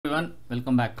everyone,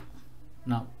 welcome back.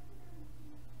 Now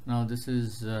this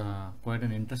is quite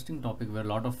an interesting topic where a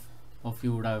lot of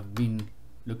you would have been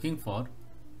looking for,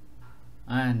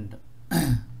 and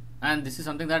and this is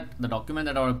something that the document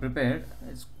that I have prepared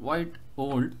is quite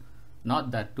old,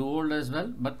 not that too old as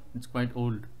well, but it's quite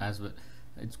old as well.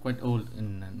 It's quite old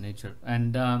in nature,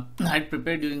 and I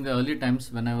prepared during the early times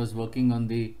when I was working on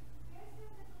the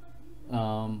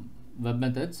web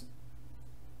methods,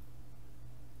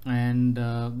 and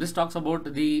this talks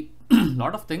about the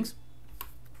lot of things,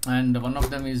 and one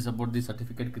of them is about the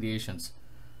certificate creations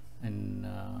in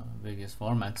various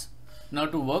formats. Now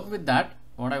to work with that,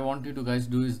 what I want you to guys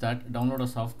do is that download a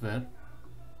software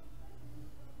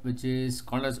which is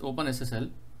called as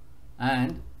OpenSSL,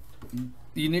 and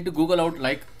you need to Google out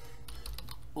like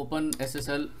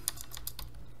OpenSSL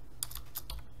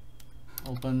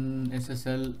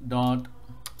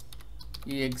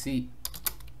 .exe,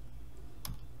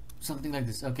 something like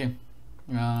this. Okay,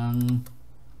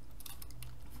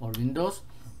 for Windows,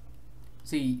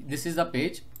 see, this is the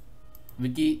page,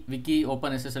 wiki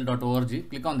openssl.org.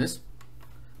 Click on this.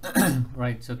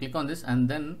 Right, so click on this, and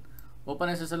then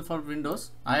OpenSSL for Windows.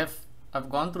 I've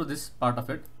gone through this part of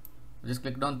it. Just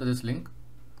clicked on to this link,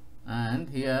 and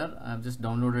here I've just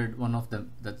downloaded one of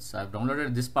them. I've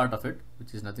downloaded this part of it,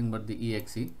 which is nothing but the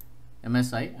exe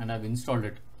MSI, and I've installed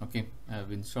it. Okay,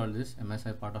 I've installed this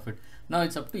MSI part of it. Now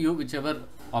it's up to you, whichever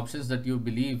options that you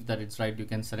believe that it's right, you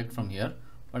can select from here,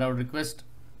 but I would request,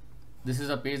 this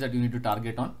is a page that you need to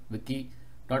target on,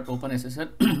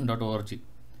 wiki.openssl.org,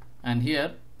 and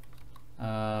here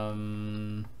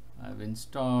I've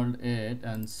installed it,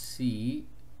 and see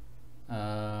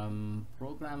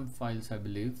program files, I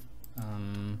believe.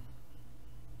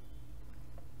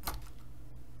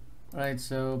 Right,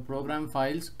 so program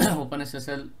files,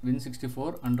 OpenSSL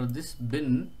Win64, under this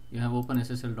bin you have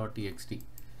OpenSSL.txt.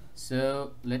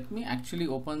 so let me actually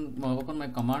open my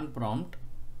command prompt.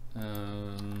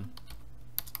 I'll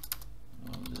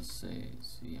just say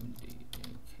cmd,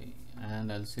 okay,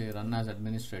 and I'll say run as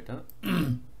administrator.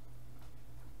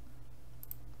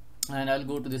 And I'll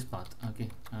go to this path, okay,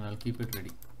 and I'll keep it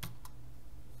ready.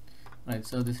 Right,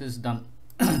 so this is done.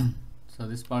 So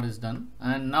this part is done,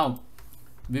 and now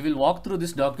we will walk through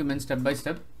this document step by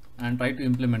step and try to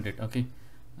implement it. Okay,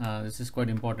 this is quite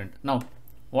important. Now,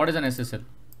 what is an SSL?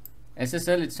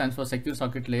 SSL, it stands for Secure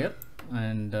Socket Layer,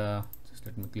 and just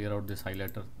let me clear out this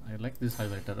highlighter. I like this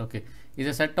highlighter. Okay, is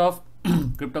a set of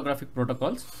cryptographic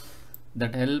protocols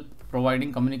that help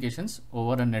providing communications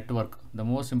over a network, the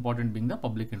most important being the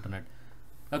public internet.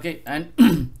 Okay, and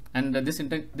and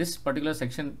this particular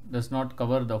section does not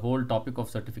cover the whole topic of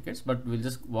certificates, but we'll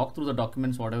just walk through the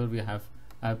documents whatever we have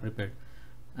prepared.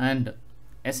 And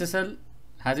SSL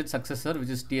has its successor, which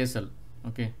is TSL.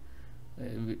 Okay,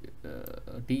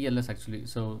 TLS actually.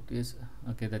 So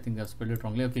okay, I think I've spelled it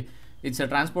wrongly. Okay, it's a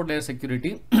transport layer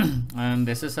security, and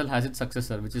SSL has its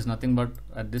successor, which is nothing but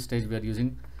at this stage we are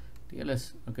using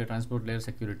TLS. Okay, transport layer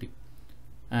security,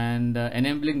 and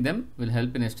enabling them will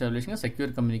help in establishing a secure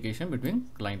communication between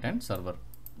client and server.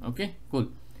 Okay, cool.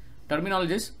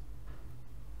 Terminologies.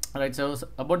 Alright, so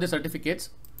about the certificates,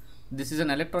 this is an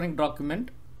electronic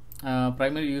document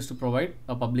primarily used to provide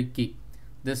a public key.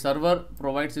 The server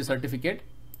provides the certificate.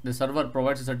 The server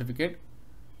provides a certificate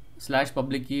 /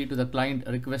 public key to the client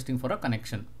requesting for a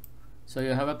connection. So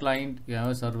you have a client, you have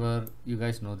a server. You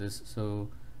guys know this. So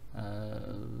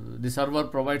the server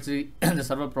provides the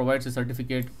server provides a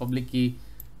certificate, public key,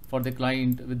 for the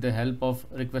client with the help of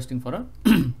requesting for a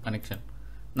connection.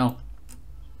 Now,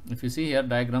 if you see here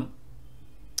diagram,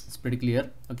 it's pretty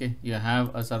clear. Okay, you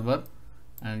have a server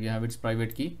and you have its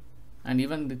private key, and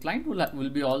even the client will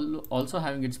be also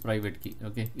having its private key.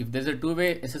 Okay, if there's a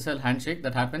two-way SSL handshake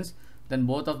that happens, then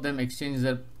both of them exchange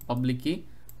their public key,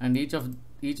 and each of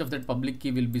that public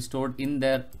key will be stored in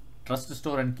their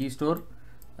TrustStore and KeyStore,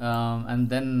 and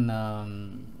then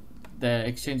the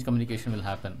exchange communication will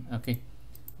happen. Okay,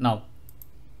 now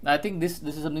I think this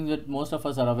is something that most of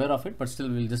us are aware of it, but still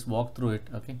we'll just walk through it.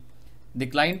 Okay, the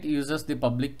client uses the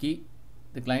public key.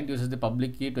 The client uses the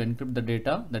public key to encrypt the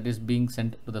data that is being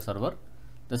sent to the server.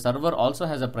 The server also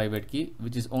has a private key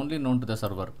which is only known to the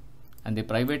server, and the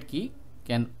private key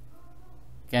can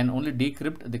only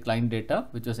decrypt the client data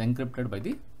which was encrypted by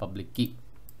the public key.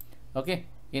 Okay.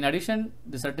 In addition,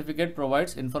 the certificate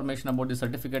provides information about the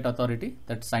certificate authority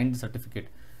that signed the certificate.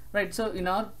 Right, so in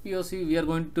our POC we are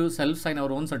going to self-sign our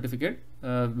own certificate,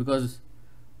 because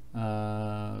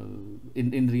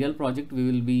in real project we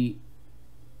will be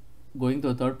going to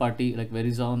a third party like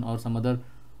Verizon or some other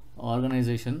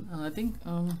organization. I think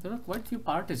there are quite few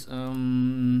parties.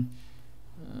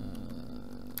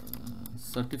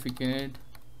 Certificate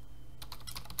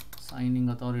signing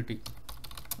authority.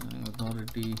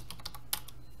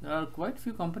 There are quite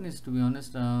few companies, to be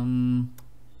honest,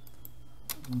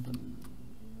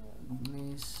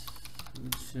 companies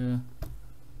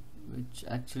which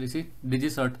actually, see,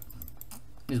 DigiCert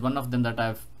is one of them that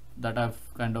I've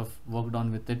kind of worked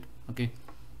on with it. Okay,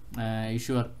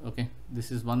 issuer. Okay,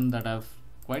 this is one that I've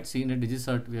quite seen. A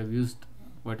DigiCert we have used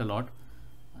quite a lot.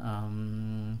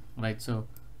 Right, so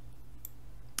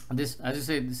this, as you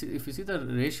say, this, if you see the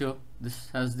ratio, this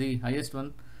has the highest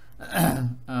one.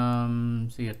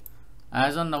 See here,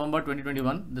 as on November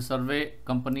 2021, the survey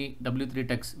company W3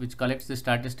 Techs, which collects the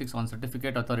statistics on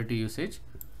certificate authority usage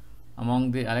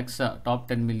among the Alexa top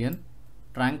 10 million,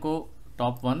 Tranco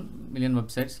top 1 million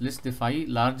websites, lists the 5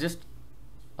 largest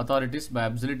authorities by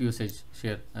absolute usage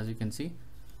share. As you can see,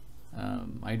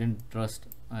 I didn't trust,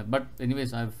 but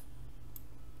anyways,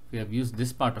 we have used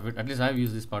this part of it. At least I've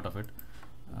used this part of it.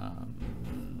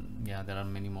 Yeah, there are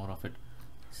many more of it.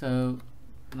 So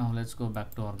now let's go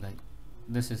back to our guy.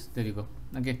 This is, there you go.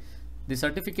 Okay, the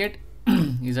certificate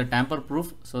is a tamper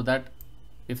proof, so that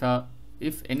if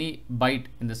any byte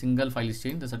in the single file is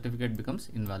changed, the certificate becomes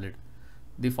invalid.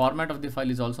 The format of the file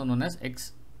is also known as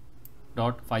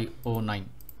x.509.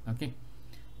 Okay,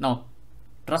 now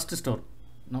TrustStore.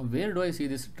 Now where do I see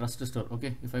this TrustStore?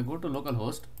 Okay, if I go to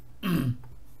localhost, okay,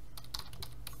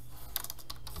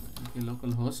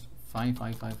 localhost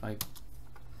 5555.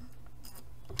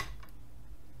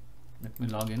 Let me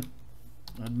log in.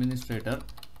 Administrator,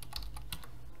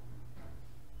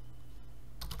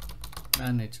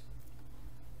 manage.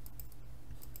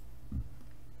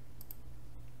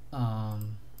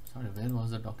 Sorry, where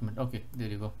was the document? Okay, there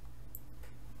you go.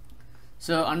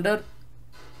 So under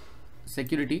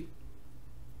security,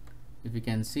 if you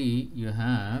can see, you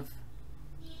have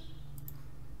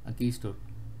a KeyStore.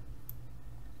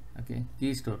 Okay,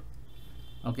 KeyStore.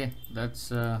 Okay,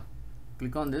 that's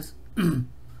click on this.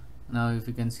 Now if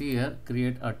you can see here,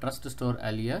 create a TrustStore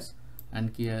alias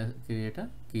and create a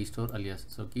KeyStore alias.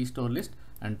 So KeyStore list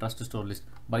and TrustStore list.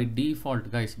 By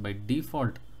default, guys, by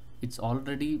default it's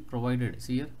already provided.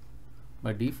 See here,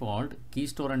 by default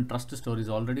KeyStore and TrustStore is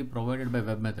already provided by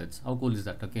webMethods. How cool is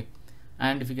that? Okay,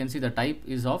 and if you can see, the type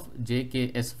is of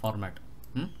JKS format,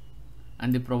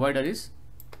 and the provider is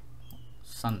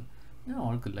Sun. Yeah,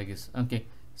 all cool, I guess. Okay,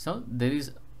 so there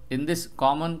is, in this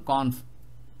common conf,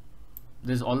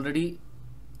 there's already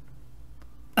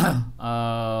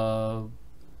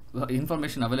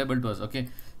information available to us. Okay,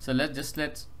 so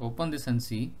let's open this and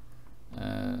see.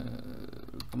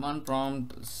 Command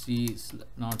prompt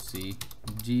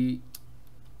G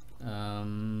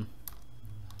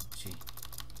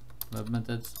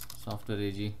webmethods software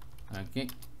AG. Okay,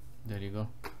 there you go.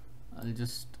 I'll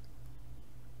just,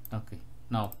 okay,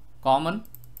 now common.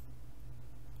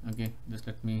 Okay, just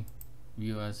let me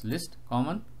view as list.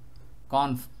 Common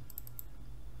conf,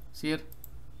 see here,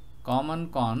 common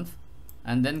conf,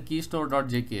 and then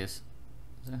keystore.jks.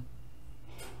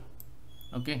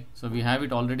 Okay, so we have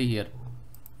it already here,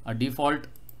 a default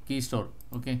keystore.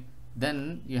 Okay,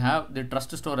 then you have the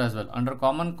TrustStore as well under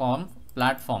common conf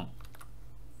platform.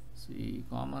 See,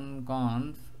 common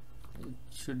conf, it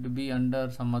should be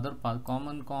under some other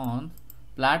common conf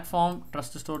platform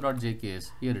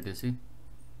TrustStore.jks. Here it is, see,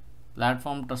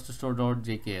 platform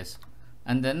TrustStore.jks.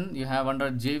 And then you have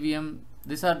under JVM,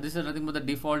 this is nothing but the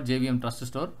default JVM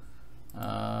TrustStore.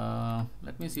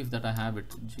 Let me see if that I have it.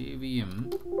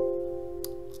 JVM,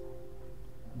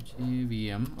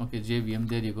 okay, JVM,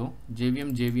 there you go.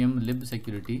 JVM lib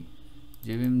security,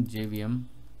 JVM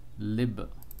lib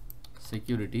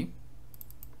security,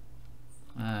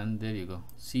 and there you go,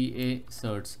 CA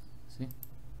certs. See,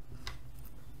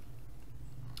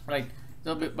 right.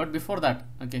 So but before that,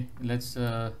 okay, let's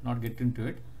not get into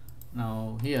it.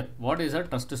 Now here, what is a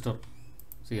TrustStore?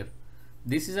 So here,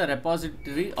 this is a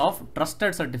repository of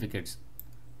trusted certificates.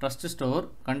 TrustStore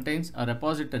contains a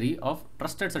repository of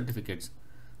trusted certificates.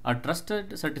 A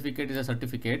trusted certificate is a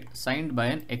certificate signed by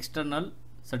an external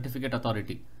certificate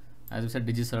authority, as we said,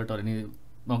 DigiCert or any,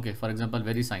 okay, for example,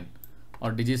 VeriSign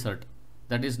or DigiCert,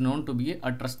 that is known to be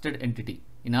a trusted entity.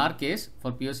 In our case,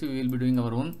 for POC, we will be doing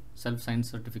our own self-signed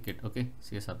certificate. Okay,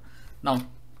 CSR. Now,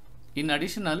 in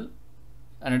additional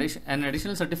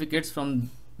certificates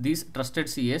from these trusted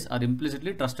CAs are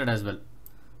implicitly trusted as well.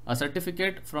 A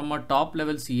certificate from a top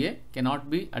level CA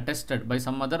cannot be attested by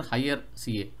some other higher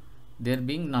CA, there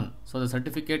being none. So the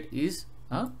certificate is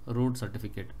a root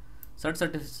certificate. Such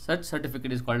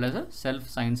certificate is called as a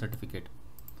self-signed certificate.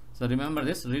 So remember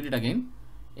this, read it again.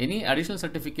 Any additional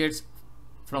certificates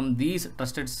from these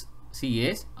trusted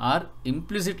CAs are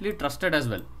implicitly trusted as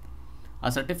well.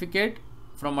 A certificate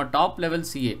from a top level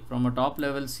CA,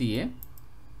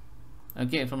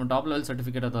 okay, from a top level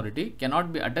certificate authority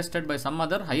cannot be attested by some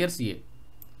other higher CA,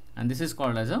 and this is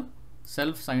called as a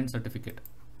self-signed certificate.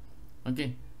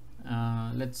 Okay,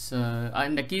 and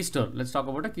a KeyStore. Let's talk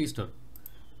about a KeyStore.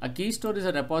 A KeyStore is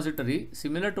a repository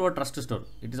similar to a TrustStore.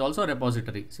 It is also a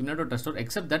repository similar to a TrustStore,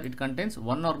 except that it contains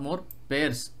one or more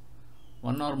pairs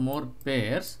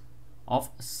of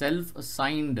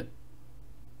self-signed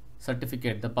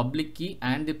certificate, the public key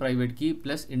and the private key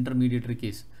plus intermediary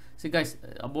keys. See guys,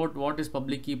 about what is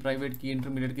public key, private key,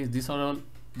 intermediate keys, these are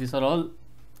all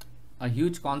a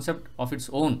huge concept of its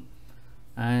own,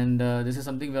 and this is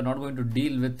something we are not going to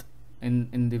deal with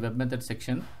in the web method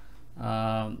section.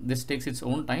 This takes its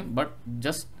own time, but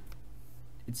just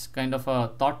it's kind of a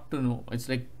thought to know. It's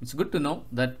like, it's good to know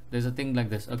that there's a thing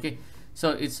like this. Okay, so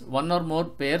it's one or more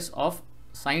pairs of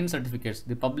signed certificates,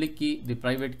 the public key, the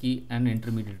private key and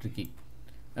intermediary key.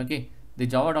 Okay, the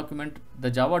Java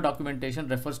documentation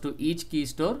refers to each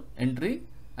KeyStore entry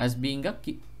as being a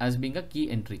key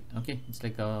entry. Okay, it's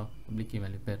like a public key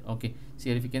value pair. Okay, see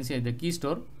here, if you can see the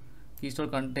KeyStore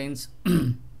contains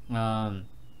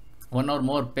one or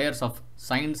more pairs of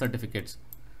signed certificates.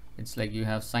 It's like you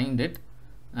have signed it,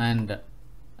 and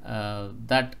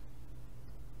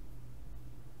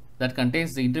that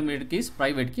contains the intermediate keys,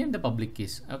 private key and the public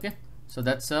keys. Okay, so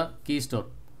that's a KeyStore.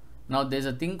 Now there's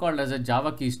a thing called as a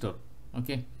Java KeyStore.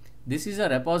 Okay, this is a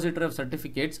repository of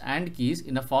certificates and keys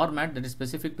in a format that is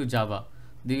specific to Java.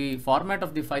 The format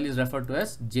of the file is referred to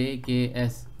as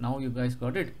JKS. Now you guys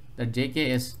got it, that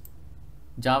JKS,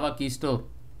 Java KeyStore.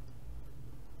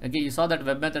 Okay, you saw that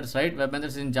web methods, right? Web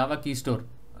methods in Java KeyStore.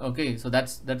 Okay, so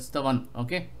that's the one.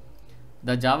 Okay,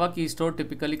 the Java KeyStore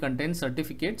typically contains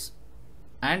certificates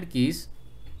and keys.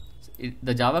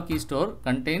 The Java KeyStore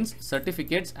contains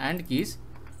certificates and keys,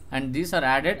 and these are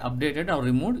added, updated or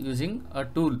removed using a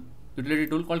utility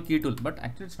tool called key tool, but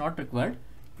actually it's not required.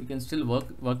 You can still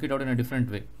work it out in a different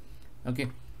way.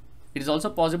 Okay, it is also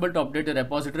possible to update the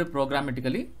repository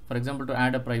programmatically, for example to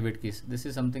add a private keys. This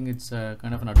is something, it's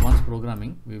kind of an advanced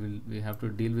programming. We have to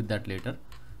deal with that later,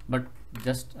 but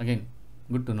just again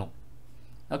good to know.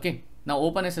 Okay, now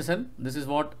OpenSSL, this is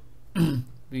what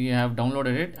we have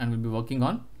downloaded it and we'll be working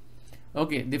on.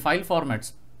 Okay, the file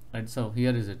formats, right? So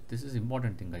here is it. This is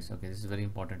important thing, guys. Okay, this is very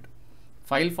important.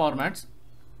 File formats.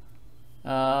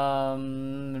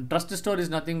 TrustStore is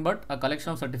nothing but a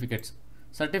collection of certificates.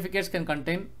 Certificates can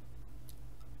contain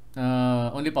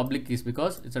only public keys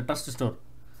because it's a TrustStore.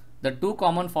 The two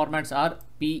common formats are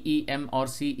PEM or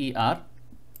CER,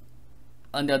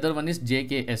 and the other one is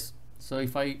JKS. So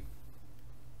if I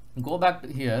go back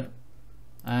to here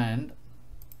and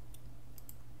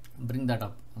bring that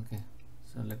up, okay,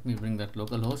 so let me bring that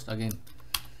localhost again.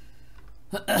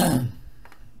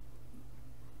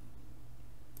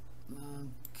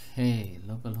 Okay,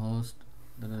 localhost,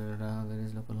 where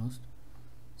is localhost?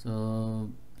 So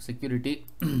security,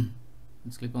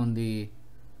 let's click on the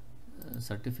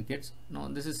certificates. No,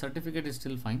 this is certificate is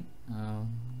still fine.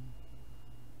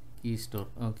 KeyStore.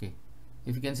 Okay,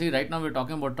 if you can see right now we're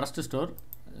talking about TrustStore.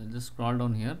 Just scroll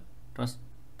down here.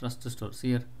 TrustStore. See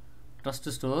here,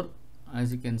 TrustStore.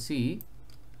 As you can see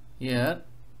here,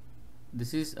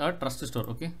 this is a TrustStore.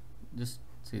 Okay, just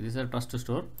see, this is a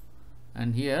TrustStore,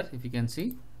 and here if you can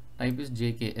see, type is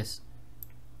JKS.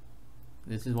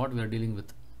 This is what we are dealing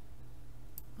with.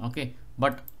 Okay,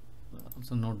 but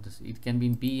also note this, it can be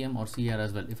in PEM or CR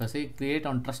as well. If I say create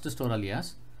on TrustStore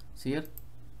alias, see here,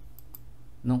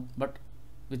 no, but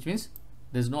which means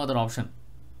there's no other option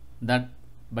that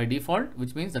by default,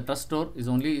 which means the TrustStore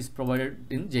is provided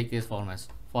in JKS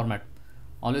format.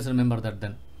 Always remember that.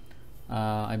 Then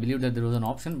I believe that there was an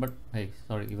option, but hey,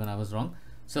 sorry, even I was wrong.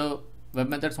 So web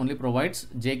methods only provides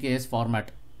JKS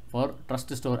format for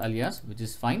TrustStore alias, which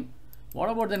is fine. What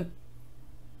about then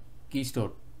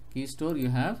KeyStore? KeyStore, you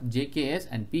have JKS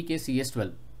and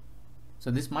PKCS12.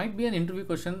 So this might be an interview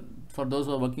question for those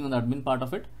who are working on the admin part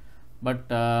of it, but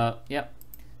yeah.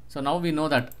 So now we know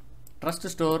that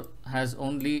TrustStore has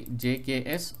only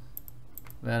JKS,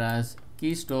 whereas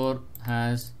KeyStore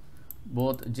has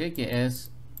both JKS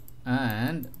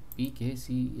and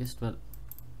PKCS12.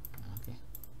 Okay,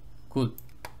 cool.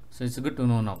 So it's good to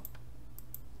know now.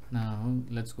 Now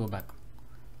let's go back.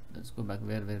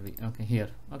 Where were we? Okay, here.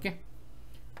 Okay.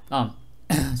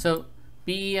 So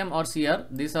PEM or CR,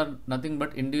 these are nothing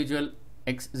but individual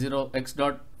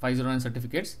X.509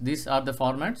 certificates. These are the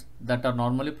formats that are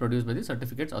normally produced by the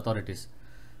certificates authorities.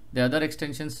 The other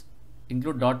extensions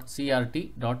include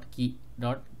 .crt, .key.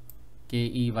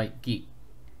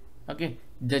 Okay,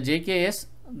 the JKS,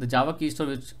 the Java KeyStore,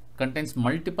 which contains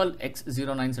multiple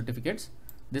X09 certificates.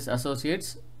 this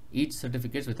associates each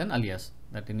certificates with an alias.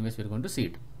 That anyways we are going to see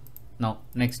it. Now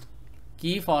next,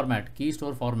 key format,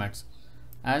 KeyStore formats.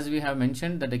 As we have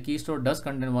mentioned that the KeyStore does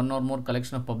contain one or more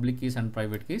collection of public keys and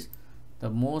private keys. The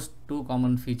most two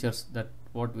common features that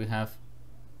what we have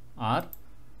are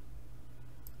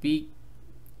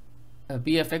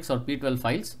PFX or P12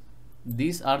 files.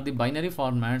 These are the binary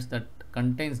formats that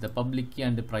contains the public key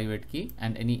and the private key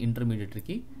and any intermediary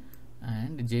key,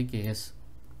 and JKS.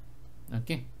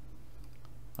 Okay,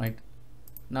 right.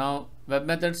 Now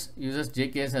webMethods uses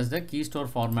JKS as the KeyStore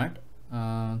format,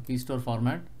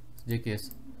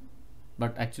 JKS.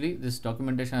 But actually this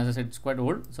documentation, as I said, it's quite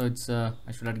old, so it's I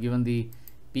should have given the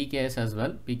PKS as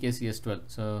well, PKCS12.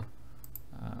 So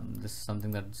this is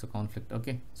something that's a conflict.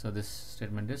 Okay, so this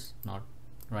statement is not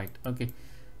right. Okay,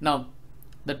 now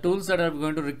the tools that are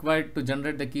going to require to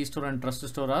generate the KeyStore and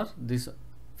TrustStore are this.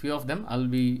 Few of them I'll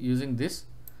be using this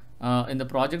in the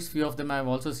projects. Few of them I have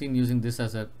also seen using this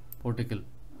as a particle.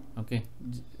 Okay,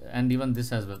 and even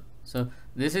this as well. So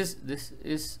this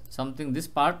is something, this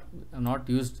part I'm not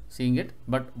used seeing it,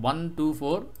 but 1, 2,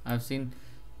 4 I've seen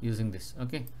using this.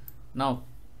 Okay, now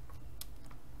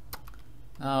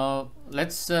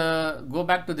let's go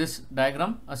back to this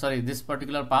diagram, this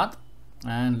particular path,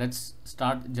 and let's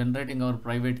start generating our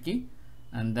private key,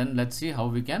 and then let's see how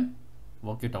we can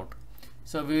work it out.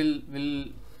 So we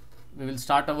will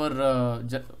start our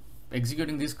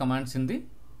executing these commands in the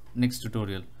next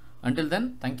tutorial. Until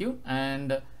then, thank you,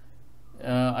 and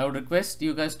I would request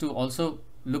you guys to also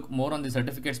look more on the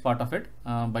certificates part of it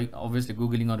by obviously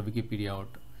googling or Wikipedia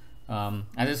out.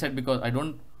 As I said, because I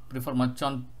don't prefer much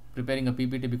on preparing a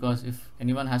PPT, because if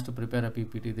anyone has to prepare a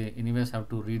PPT, they anyways have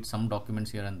to read some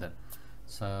documents here and there.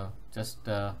 So just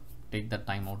take that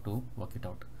time out to work it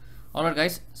out. Alright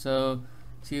guys, so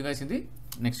see you guys in the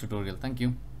next tutorial. Thank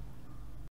you.